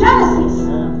reinstating Genesis.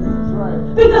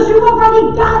 Because you've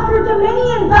already got your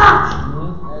dominion back.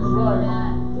 That's right.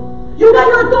 You got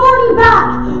your authority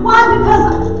back. Why? Because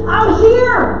I'm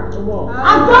here. Come on.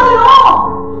 I've done it all.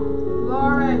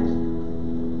 Glory.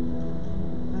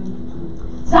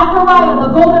 Zechariah,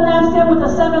 the golden lampstand with the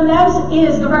 7 lamps,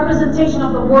 is the representation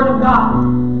of the Word of God.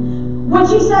 Which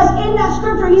he says in that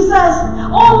scripture, he says,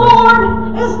 oh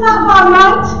Lord, it's not by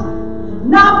might,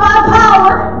 not by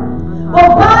power,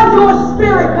 but by your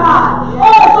Spirit, God.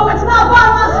 Oh, so it's not by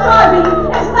my striving,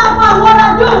 it's not by what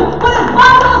I do, but it's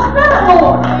by your Spirit,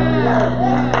 Lord.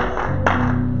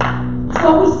 So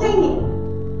we sing it.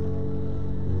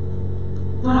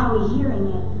 But are we hearing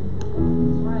it?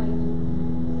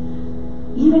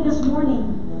 Even this morning,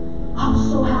 I was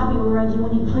so happy with Reggie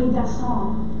when he played that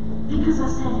song. Because I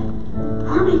said,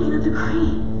 we're making a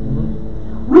decree.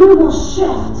 We will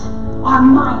shift our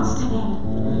minds today.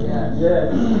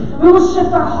 Yes. We will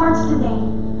shift our hearts today.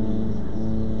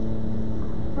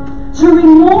 To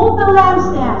remove the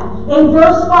lampstand, in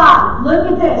verse 5, look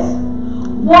at this.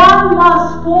 One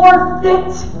must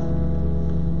forfeit.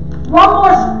 One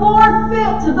must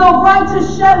forfeit the right to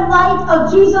shed light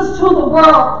of Jesus to the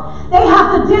world. They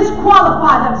have to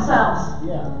disqualify themselves.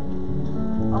 Yeah.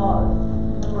 Oh,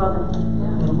 brother.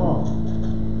 Come on.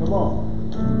 Come on.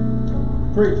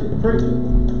 Preach it. Preach it.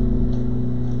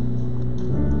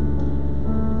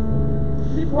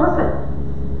 Forfeit.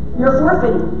 You're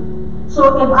forfeiting. So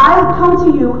if I come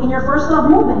to you in your first love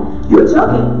movement, you took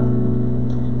it.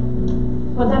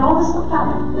 But then all this stuff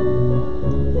happened.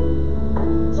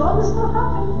 So all this stuff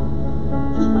happened.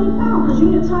 Just put it down because you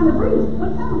need time to breathe. Put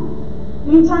it down.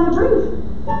 You need time to breathe.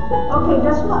 Okay,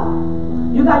 guess what?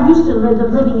 You got used to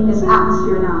living in this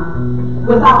atmosphere now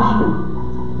without him.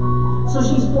 So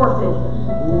she's forfeited.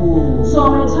 Ooh. So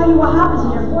I'm going to tell you what happens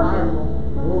in your forfeit.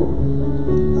 Ooh.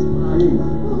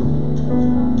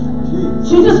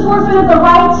 She just forfeited the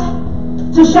right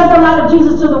to shed the light of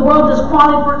Jesus to the world,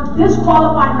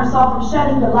 disqualifying herself from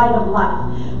shedding the light of life.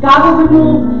 God will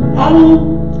remove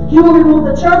He will remove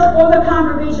the church or the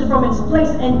congregation from its place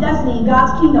and destiny in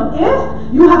God's kingdom. If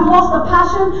you have lost the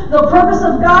passion, the purpose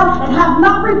of God, and have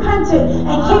not repented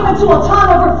and came into a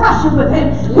time of refreshing with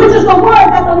Him, which is the word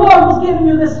that the Lord was giving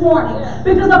you this morning.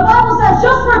 Because the Bible says,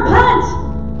 just repent.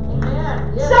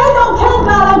 Say, okay,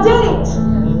 God, I did it.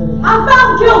 I'm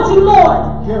found guilty, Lord.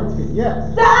 Guilty, yes.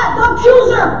 That the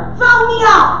accuser found me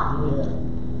out.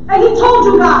 Yeah. And he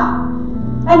told you, God.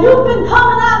 And you've been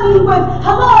coming at me with,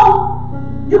 hello,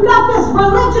 you got this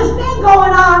religious thing going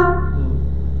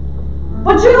on,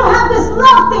 but you don't have this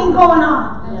love thing going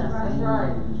on. Yes, that's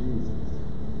right.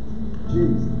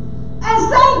 Jesus. And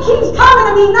Satan keeps coming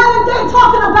to me night and day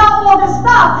talking about all this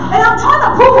stuff. And I'm trying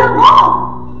to prove him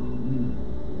wrong.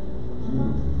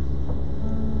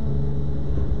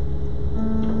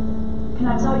 Can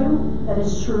I tell you that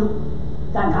it's true?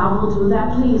 That God will do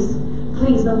that? Please,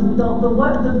 please, the thing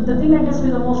that gets me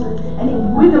the most,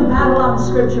 and we can battle out the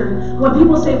scripture. When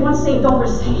people say once saved, always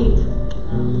saved.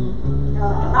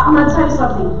 I'm going to tell you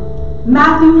something.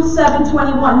 Matthew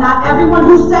 7:21. Not everyone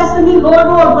who says to me, Lord,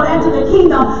 Lord, will enter the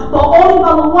kingdom, but only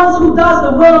by the ones who does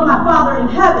the will of my Father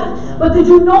in heaven. But did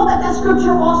you know that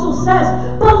scripture also says,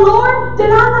 but Lord,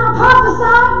 did I not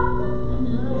prophesy?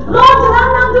 Lord, did I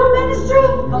not do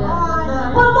ministry?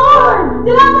 But Lord,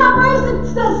 did I not raise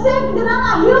the sick? Did I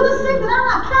not heal the sick? Did I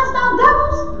not cast out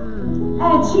devils?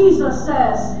 And Jesus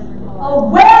says,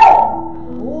 away!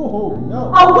 Oh, no.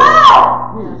 Away!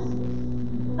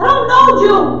 I don't know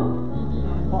you.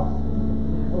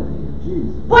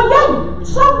 But yet,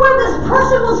 somewhere this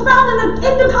person was found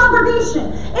in the congregation,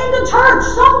 in the church,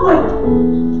 somewhere.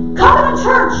 Coming to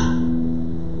church.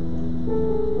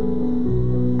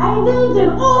 And they did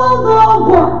all the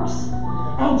works.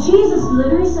 And Jesus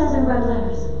literally says in red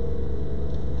letters,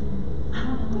 I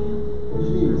don't know you.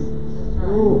 Jesus.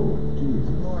 Oh,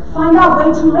 Jesus. Find out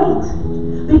way too late.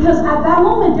 Because at that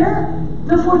moment, they're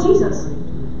before Jesus.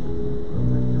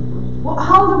 Well,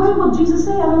 how would Jesus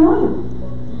say, I don't know you?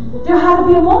 There had to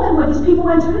be a moment where these people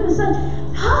entered in and said,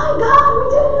 hi, God, we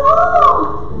did it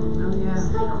all. Oh, yeah.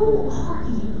 It's like, who are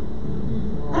you?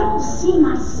 I don't see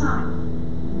my son.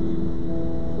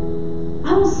 I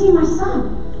don't see my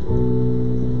son.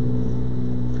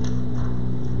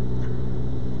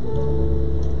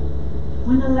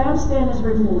 When the lampstand is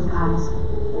removed, guys,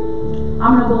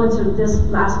 I'm going to go into this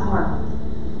last part.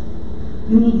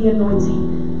 You need the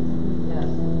anointing. Yes.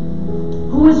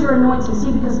 Who is your anointing?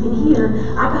 See, because in here,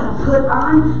 I got to put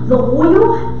on the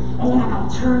oil, and then I got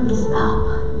to turn this up.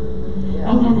 Yeah.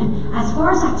 And then as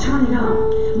far as I turn it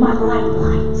up, my light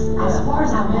lights as far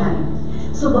as I want it.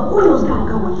 So the oil's got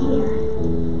to go in here.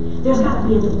 There's got to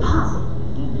be a deposit.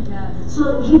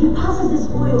 So he deposits this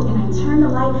oil, and I turn the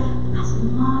light as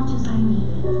much as I need.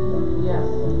 Yes.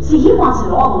 See, he wants it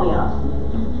all the way up.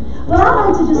 But I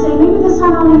like to just say, maybe this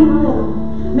time I only need a little.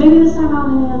 Maybe this time I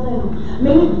only need a little.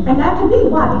 Maybe, and that could be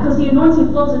why? Because the anointing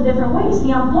flows in different ways.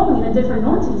 See, I'm flowing in a different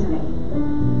anointing today.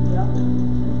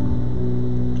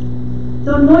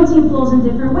 The anointing flows in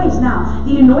different ways. Now,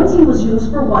 the anointing was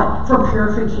used for what? For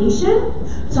purification.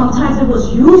 Sometimes it was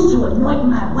used to anoint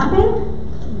my weapon.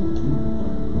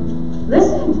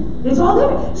 Listen, it's all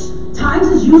there. Times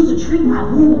it's used to treat my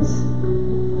wounds.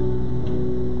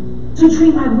 To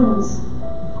treat my wounds.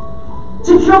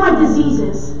 To cure my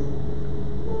diseases.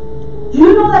 Do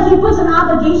you know that he puts an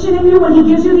obligation in you when he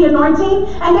gives you the anointing?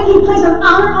 And then he places an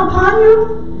honor upon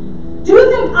you? Do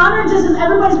you think honor just is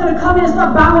everybody's going to come in and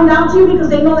start bowing down to you because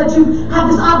they know that you have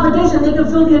this obligation and they can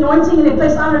feel the anointing and they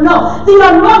place honor? No. The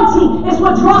anointing is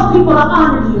what draws people to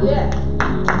honor you. Yeah.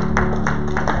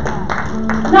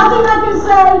 Nothing I can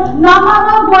say, not my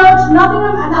words, nothing,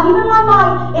 not even my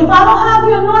mind. If I don't have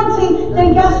the anointing,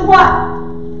 then guess what?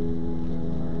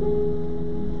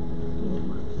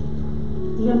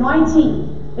 The anointing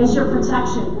is your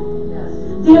protection. Yes.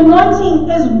 The anointing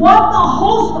is what the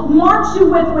host marks you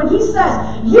with when he says,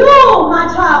 you, my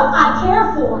child, I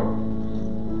care for.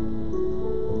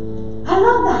 I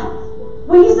love that.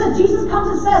 When he says, Jesus comes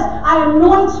and says, I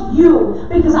anoint you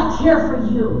because I care for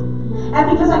you. And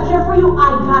because I care for you,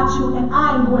 I got you and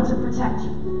I am going to protect you.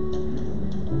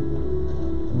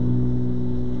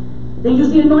 They use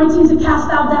the anointing to cast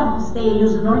out devils. They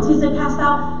use anointings to cast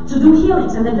out, to do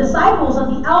healings. And the disciples of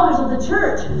the elders of the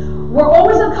church were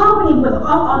always accompanied with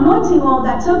anointing oil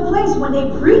that took place when they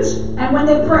preached and when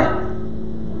they prayed.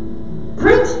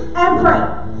 Preach and pray.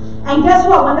 And guess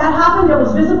what? When that happened, there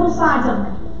was visible signs of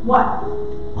what?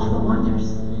 All the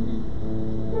wonders.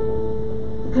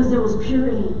 Because there was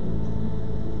purity.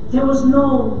 There was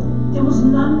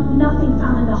nothing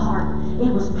found in the heart.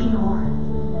 It was pure.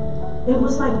 It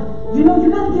was like, you know, you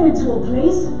gotta get into a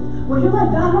place where you're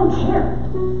like, God, I don't care.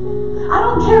 I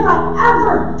don't care if I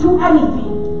ever do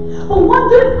anything. But one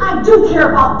thing I do care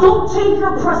about, don't take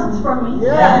your presence from me.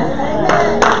 Yes.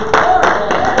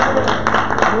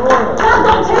 God,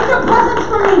 don't take your presence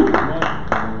from me.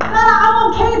 God,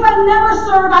 I'm okay if I never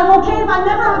serve. I'm okay if I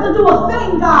never have to do a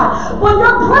thing, God. But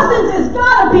your presence has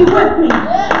gotta be with me.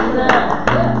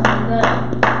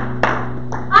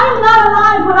 I'm not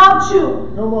alive without you.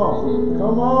 Come on.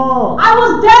 Come on. I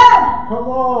was dead. Come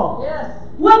on. Yes.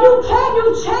 When you came,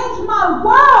 you changed my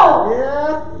world.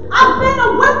 Yes. I've been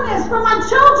a witness for my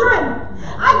children.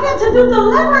 I get to do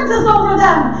deliverances over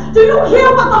them. Do you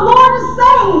hear what the Lord is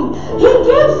saying? He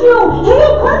gives you, he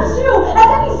equips you, and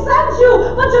then he sends you,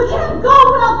 but you can't go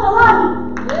without the light.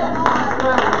 Yes. That's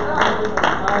right.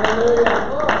 Hallelujah.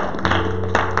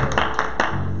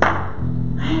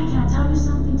 Man, can I tell you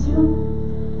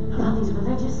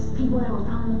people that were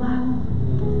found in the Bible?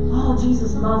 Oh,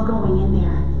 Jesus loved going in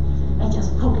there and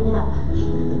just poking it up.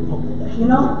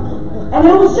 You know? And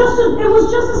it was just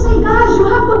to say, guys, you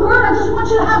have the word. I just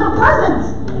want you to have the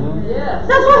presence. Yes.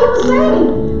 That's what he was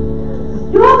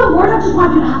saying. You have the word. I just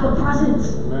want you to have the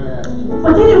presence.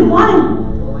 But they didn't want him.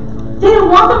 They didn't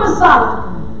want the Messiah.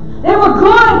 They were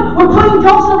good with putting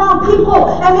jokes around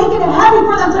people and making it heavy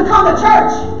for them to come to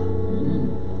church.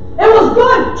 It was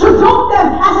good to yoke them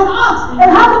as an ox and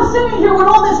have them sitting here with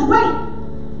all this weight.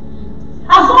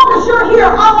 As long as you're here,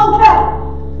 I'm okay.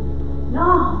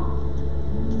 No.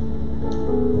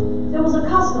 There was a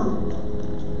custom.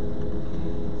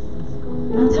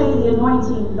 And I'll tell you the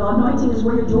anointing is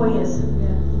where your joy is.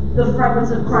 The fragrance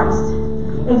of Christ.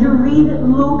 If you read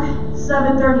Luke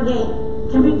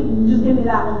 7:38, can we just give me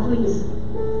that one, please?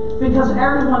 Because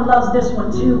everyone loves this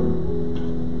one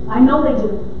too. I know they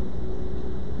do.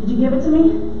 Did you give it to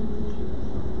me?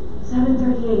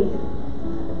 7:38.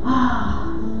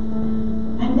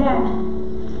 And then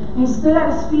he stood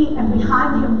at his feet, and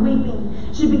behind him weeping,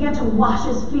 she began to wash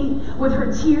his feet with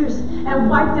her tears and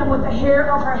wiped them with the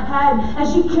hair of her head. And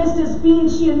she kissed his feet and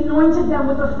she anointed them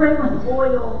with the fragrant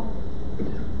oil.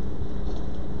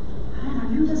 Man,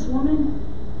 are you this woman?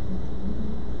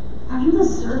 Are you the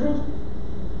servant?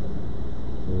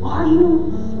 Are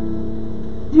you?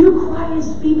 Do you cry at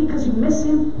his feet because you miss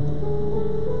him?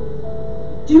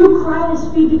 Do you cry at his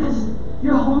feet because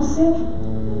you're homesick?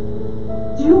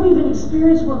 Do you even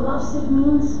experience what lovesick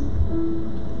means?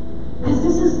 Because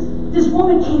this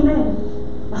woman came in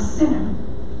a sinner,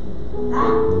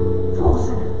 full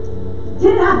sinner,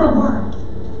 didn't have the word,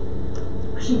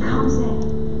 but she comes in,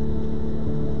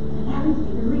 and everything.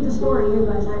 You read the story,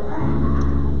 everybody's like,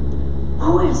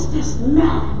 who is this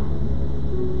man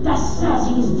that says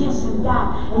he's this and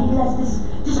that, and he lets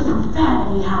this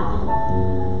profanity happen?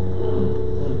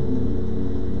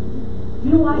 You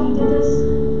know why he did this?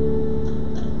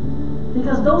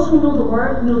 Because those who know the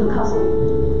word knew the custom.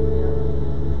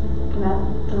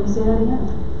 Can we say that again?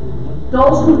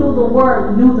 Those who knew the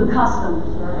word knew the custom.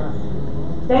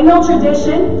 They know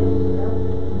tradition.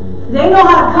 They know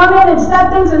how to come in and set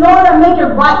things in order and make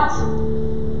it right.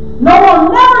 No one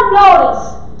will never notice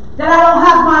that I don't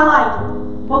have my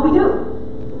life. But we do.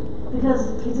 Because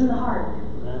it's in the heart.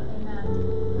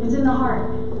 It's in the heart.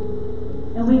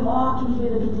 And we all can hear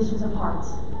the conditions of hearts.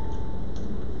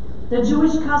 The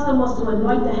Jewish custom was to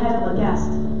anoint the head of a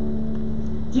guest.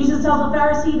 Jesus tells the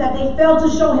Pharisee that they failed to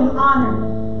show him honor,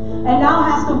 and now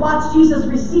has to watch Jesus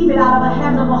receive it out of the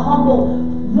hands of a humble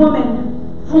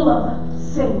woman full of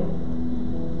sin.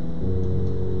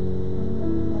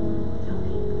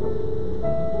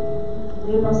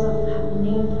 They must have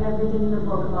named everything in the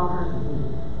book about her.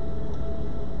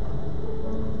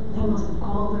 They must have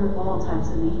called her all types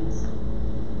of names.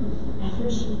 And here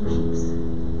she weeps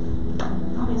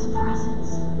from his presence.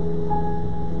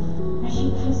 And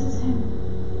she kisses him.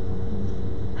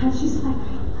 And she's like, I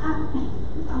don't have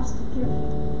anything else to give you.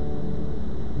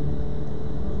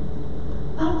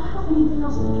 I don't have anything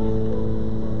else to give you.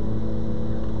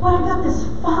 But I got this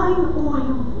fine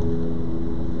oil.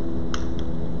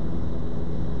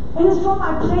 And it's from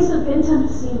my place of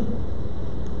intimacy.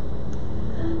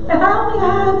 And I only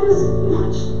have this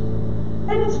much.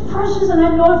 And it's precious, and I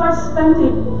know if I spend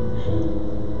it,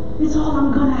 it's all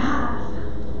I'm gonna have.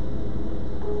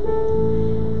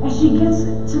 And she gets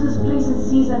to this place and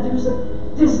sees that there's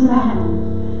this man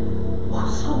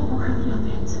who's so worthy of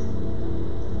it.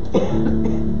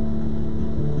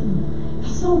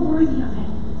 He's so worthy of it.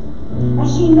 And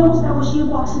she knows that when she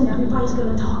walks in, everybody's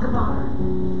gonna talk about her.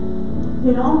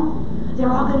 You know? They're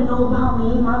all gonna know about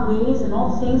me, my ways, and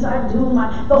all the things I do.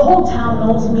 The whole town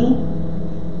knows me.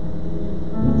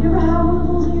 You ever have one of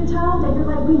those in your town that you're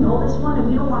like, we know this one and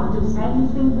we don't want to do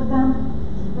anything with them?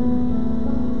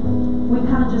 We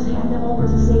kind of just hand them over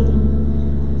to Satan.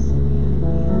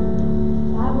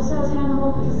 The Bible says hand them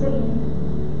over to Satan.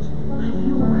 But if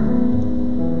you were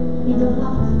in the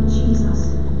love of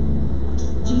Jesus,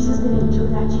 Jesus didn't do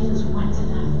that. Jesus went to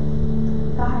them.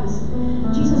 Guys,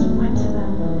 Jesus went to them.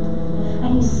 And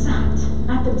he sat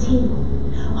at the table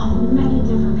of many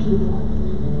different people.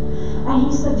 And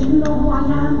he said, do you know who I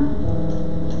am?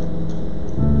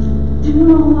 Do you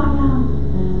know who I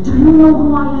am? Do you know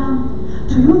who I am?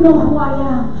 Do you know who I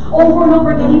am? Over and over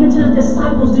again, even to the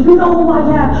disciples, do you know who I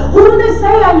am? Who do they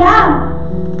say I am?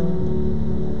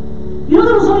 You know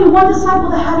there was only one disciple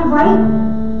that had it right?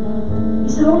 He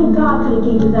said only God could have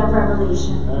gave you that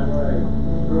revelation.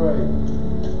 Right.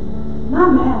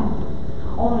 Not man.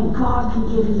 Only God can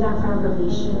give you that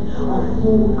revelation of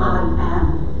who I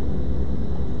am.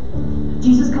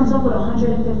 Jesus comes up with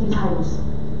 150 titles.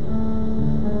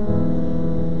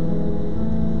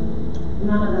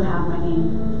 None of them have my name.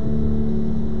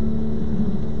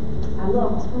 I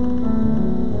looked.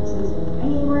 It says,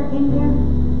 anywhere in there?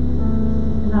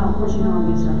 No, of course you know I'm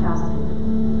being sarcastic.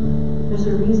 There's a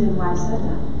reason why I said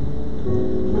that.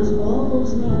 Because all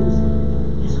those names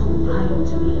is who I am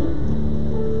to me.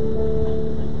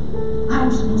 I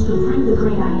am supposed to bring the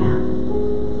great I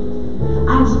am.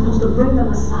 I am supposed to bring the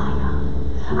Messiah.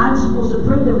 I'm supposed to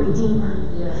bring the Redeemer.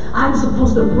 I'm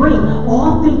supposed to bring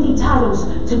all 50 titles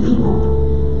to people.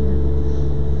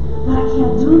 But I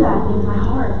can't do that in my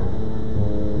heart.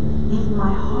 If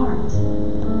my heart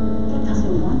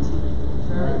doesn't want to.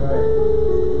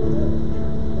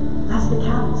 That's the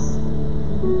callous.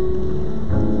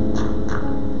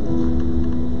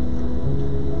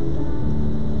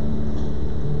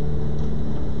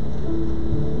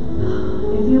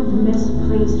 If you've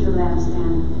misplaced your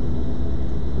lampstand,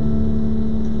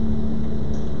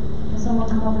 can someone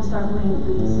come up and start praying,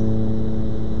 please?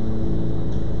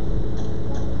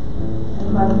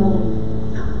 Anybody move?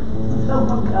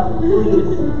 Someone come, please.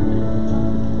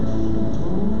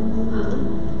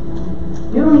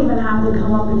 You don't even have to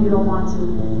come up if you don't want to.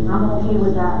 I'm okay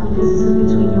with that because this is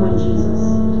between you and Jesus.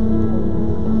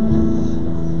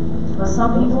 But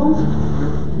some people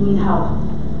need help.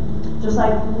 Just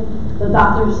like the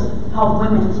doctors help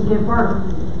women to give birth.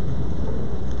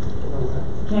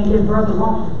 Can't give birth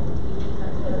alone.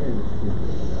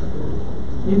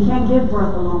 You can't give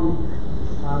birth alone.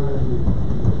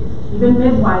 Even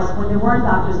midwives, when there weren't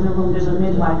doctors in the room, there's a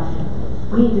midwife.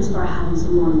 We need to start having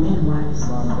some more midwives.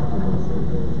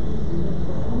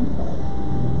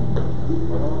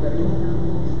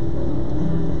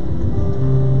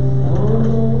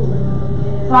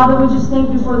 Father, we just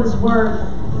thank you for this word.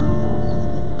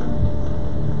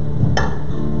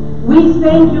 We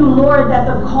thank you, Lord, that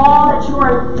the call that you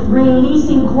are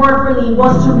releasing corporately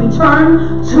was to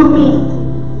return to me.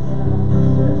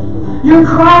 You're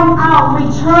crying out,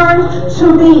 return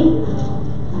to me.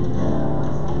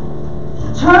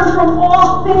 Turn from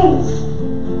all things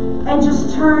and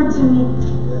just turn to me.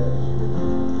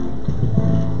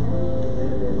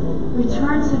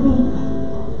 Return to me.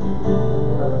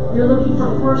 You're looking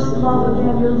for first love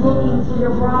again. You're looking for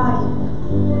your bride.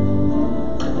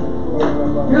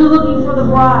 You're looking for the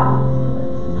bride.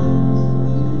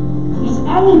 Is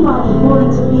anybody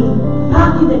willing to be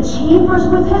back in the chambers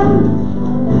with him?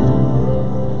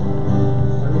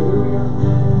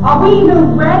 Are we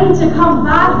even ready to come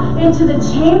back into the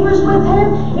chambers with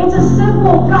him? It's a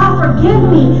simple, God, forgive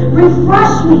me,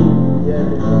 refresh me.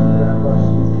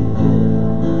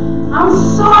 I'm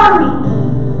sorry.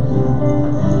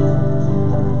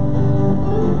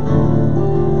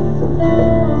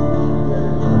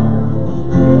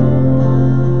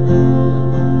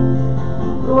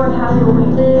 Lord, have your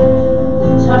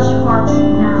way. Touch hearts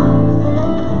now.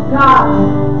 God,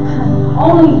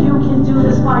 only you can do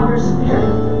this by your Spirit.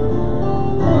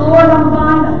 Lord,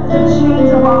 unbind the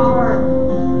chains of our heart.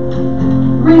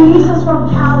 Release us from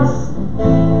callous.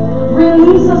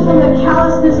 Release us from the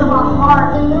callousness of our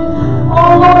heart.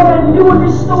 Oh Lord, that you would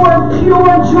restore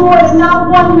pure joy, not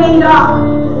one made up.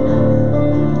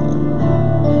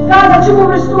 God, that you will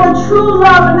restore true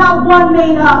love and not one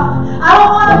made up. I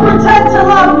don't want to pretend to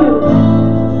love you.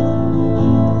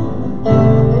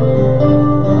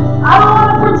 I don't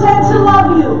want to pretend to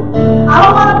love you. I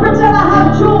don't want to pretend I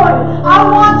have joy. I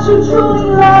want to truly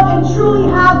love and truly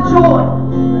have joy.